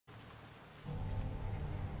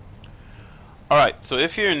Alright, so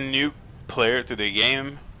if you're a new player to the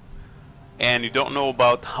game and you don't know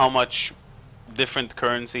about how much different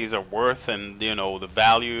currencies are worth and you know the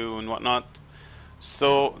value and whatnot,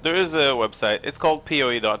 so there is a website. It's called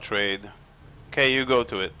POE.TRADE. Okay, you go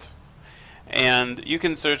to it and you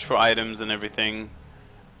can search for items and everything.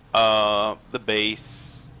 The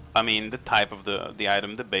base, I mean the type of the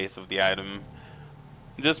item, the base of the item.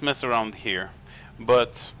 Just mess around here.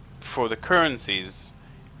 But for the currencies,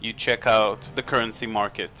 you check out the currency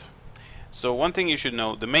market. So one thing you should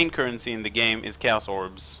know, the main currency in the game is Chaos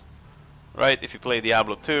Orbs. Right? If you play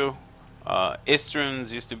Diablo 2,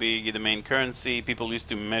 Istruns used to be the main currency. People used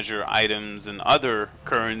to measure items and other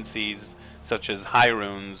currencies such as high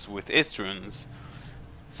runes with Istruns.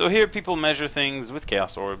 So here people measure things with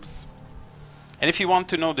Chaos Orbs. And if you want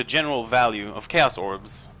to know the general value of Chaos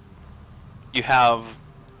Orbs, you have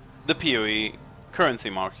the PoE currency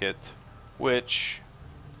market, which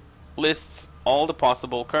lists all the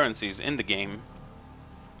possible currencies in the game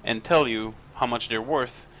and tell you how much they're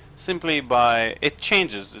worth simply by, it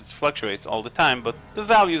changes, it fluctuates all the time, but the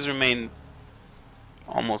values remain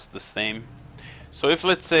almost the same. So if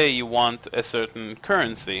let's say you want a certain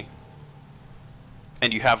currency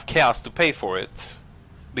and you have chaos to pay for it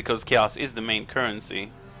because chaos is the main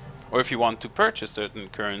currency, or if you want to purchase certain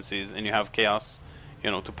currencies and you have chaos, you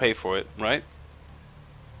know, to pay for it, right?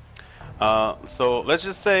 So let's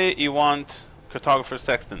just say you want cartographer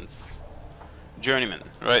sextants, journeyman,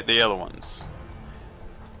 right, the yellow ones,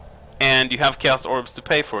 and you have chaos orbs to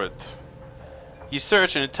pay for it. You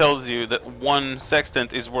search and it tells you that one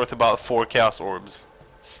sextant is worth about 4 chaos orbs.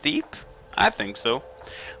 Steep? I think so,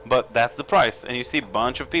 but that's the price. And you see a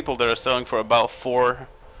bunch of people that are selling for about 4,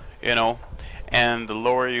 you know, and the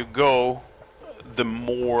lower you go, the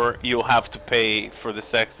more you'll have to pay for the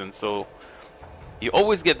sextant. So you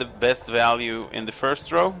always get the best value in the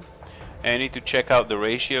first row, and you need to check out the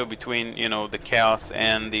ratio between, you know, the chaos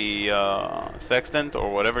and the sextant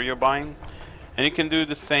or whatever you're buying. And you can do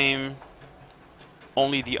the same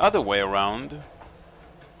only the other way around.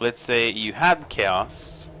 Let's say you had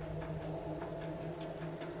chaos,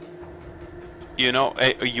 you know,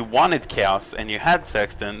 you wanted chaos and you had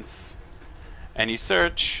sextants, and you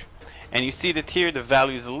search and you see that here the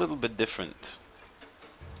value is a little bit different,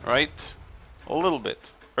 right? A little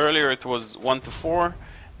bit. Earlier it was 1 to 4,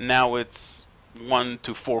 now it's 1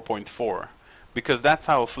 to 4.4, because that's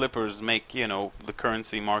how flippers make, you know, the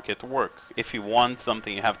currency market work. If you want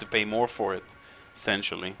something, you have to pay more for it,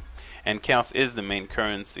 essentially. And chaos is the main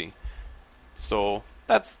currency. So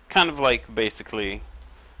that's kind of like basically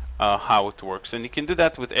how it works. And you can do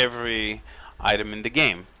that with every item in the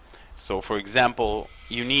game. So for example,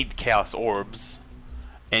 you need chaos orbs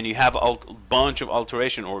and you have a bunch of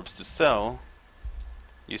alteration orbs to sell.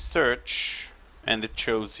 You search and it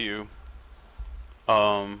shows you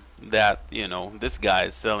that, you know, this guy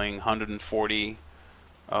is selling 140 you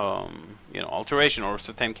know, alteration orbs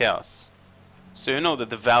for 10 chaos. So you know that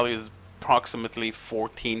the value is approximately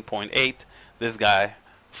 14.8. This guy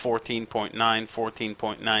 14.9,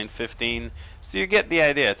 14.9, 15. So you get the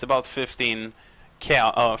idea. It's about 15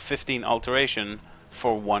 alteration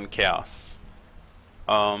for 1 chaos.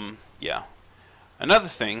 Yeah. Another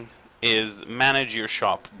thing is manage your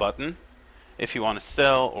shop button. If you want to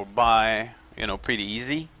sell or buy, you know, pretty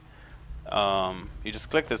easy. You just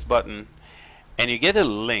click this button and you get a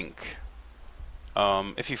link.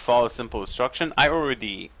 If you follow a simple instruction, I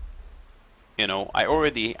already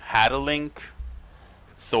had a link,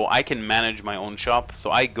 so I can manage my own shop. So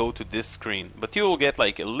I go to this screen, but you will get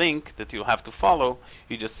like a link that you'll have to follow.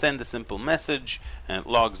 You just send a simple message and it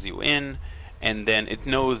logs you in, and then it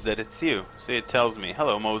knows that it's you. So it tells me,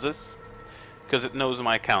 hello Moses, because it knows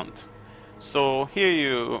my account. So here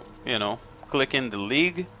you know, click in the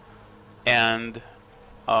league, and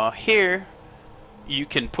here you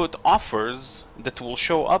can put offers that will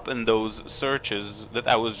show up in those searches that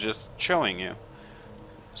I was just showing you.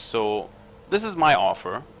 So this is my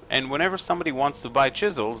offer, and whenever somebody wants to buy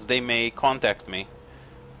chisels, they may contact me.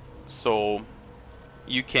 So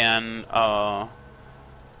you can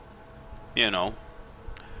you know,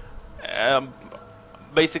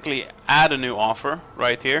 basically add a new offer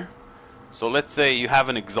right here. So let's say you have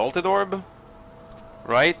an exalted orb,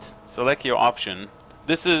 right? Select your option.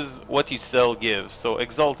 This is what you sell give. So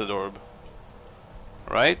exalted orb,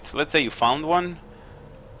 right? Let's say you found one.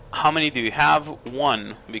 How many do you have?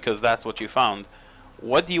 1, because that's what you found.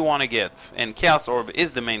 What do you want to get? And chaos orb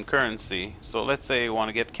is the main currency. So let's say you want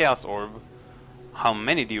to get chaos orb. How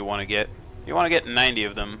many do you want to get? You want to get 90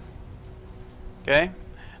 of them. Okay?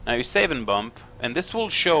 Now you save and bump, and this will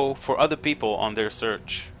show for other people on their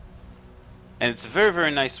search. and it's a very,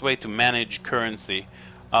 very nice way to manage currency.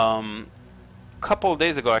 Couple of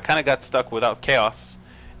days ago I kind of got stuck without chaos,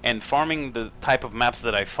 and farming the type of maps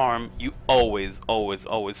that I farm, you always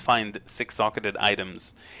find 6-socketed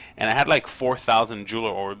items, and I had like 4,000 jeweler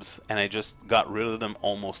orbs, and I just got rid of them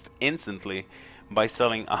almost instantly by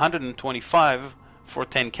selling 125 for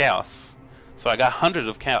 10 chaos. So I got hundreds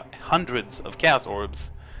of chaos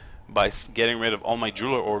orbs by getting rid of all my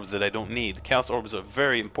jeweler orbs that I don't need. Chaos orbs are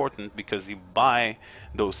very important because you buy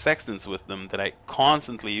those sextants with them that I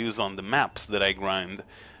constantly use on the maps that I grind.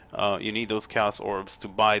 You need those chaos orbs to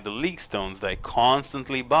buy the league stones that I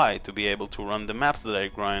constantly buy to be able to run the maps that I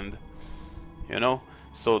grind. You know,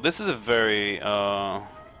 so this is a very,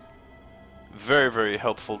 very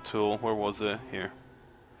helpful tool. Where was it? Here.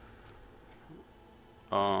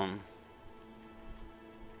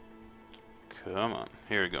 Come on,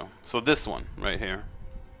 here we go. So this one right here,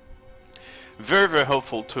 very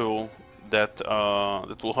helpful tool that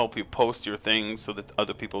that will help you post your things so that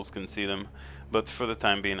other people can see them. But for the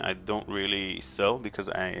time being, I don't really sell because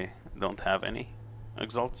I don't have any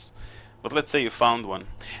exalts. But let's say you found one.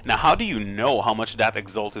 Now, how do you know how much that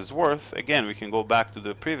exalt is worth? Again, we can go back to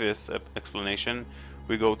the previous explanation.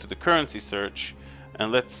 We go to the currency search,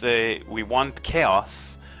 and let's say we want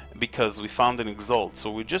chaos because we found an exalt.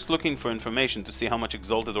 So we're just looking for information to see how much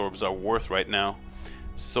exalted orbs are worth right now.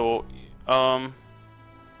 So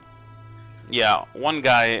yeah, one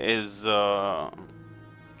guy is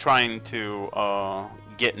trying to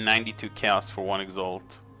get 92 chaos for one exalt,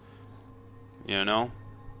 you know.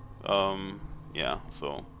 Yeah,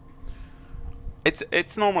 so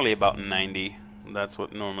it's normally about 90. That's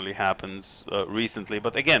what normally happens recently,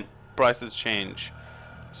 but again, prices change.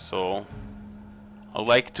 So I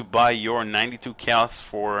like to buy your 92 chaos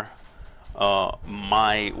for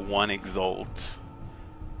my one exalt.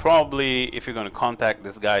 Probably if you're going to contact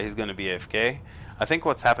this guy, he's going to be AFK. I think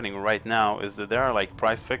what's happening right now is that there are like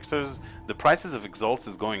price fixers. The prices of exalts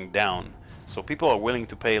is going down, so people are willing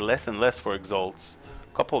to pay less and less for exalts.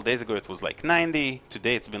 A couple of days ago it was like 90,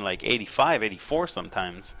 today it's been like 85, 84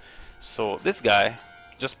 sometimes. So this guy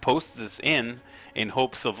just posts this in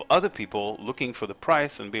hopes of other people looking for the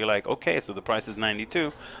price and be like, okay, so the price is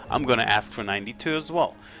 92, I'm gonna ask for 92 as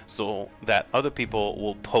well, so that other people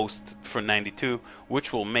will post for 92,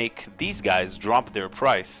 which will make these guys drop their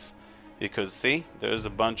price. Because see, there's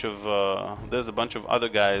a bunch of other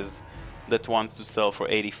guys that wants to sell for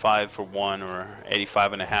 85 for one, or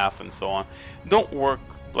 85 and a half, and so on. Don't work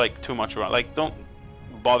like too much around, like don't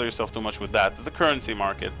bother yourself too much with that. It's the currency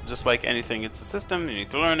market, just like anything. It's a system, you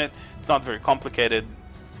need to learn it. It's not very complicated.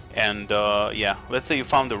 And yeah, let's say you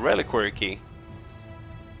found a reliquary key.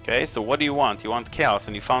 Okay, so what do you want? You want chaos,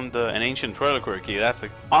 and you found an ancient reliquary key. That's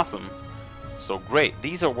awesome. So great,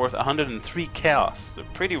 these are worth 103 chaos. They're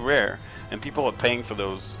pretty rare, and people are paying for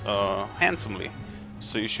those handsomely.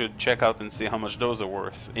 So you should check out and see how much those are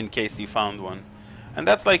worth in case you found one. And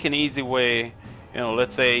that's like an easy way. You know,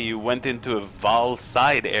 let's say you went into a Val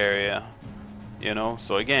side area, you know,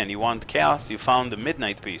 so again, you want chaos, you found a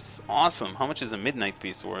midnight piece. Awesome. How much is a midnight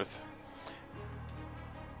piece worth?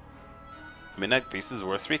 Midnight piece is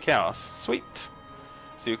worth 3 chaos. Sweet.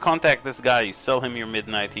 So you contact this guy, you sell him your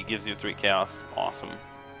midnight, he gives you 3 chaos. Awesome.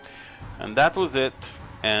 And that was it.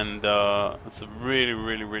 And it's a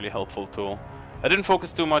really helpful tool. I didn't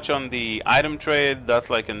focus too much on the item trade. That's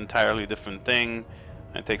like an entirely different thing.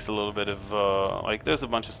 It takes a little bit of like, there's a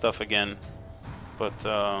bunch of stuff again, but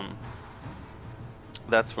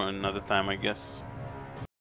that's for another time, I guess.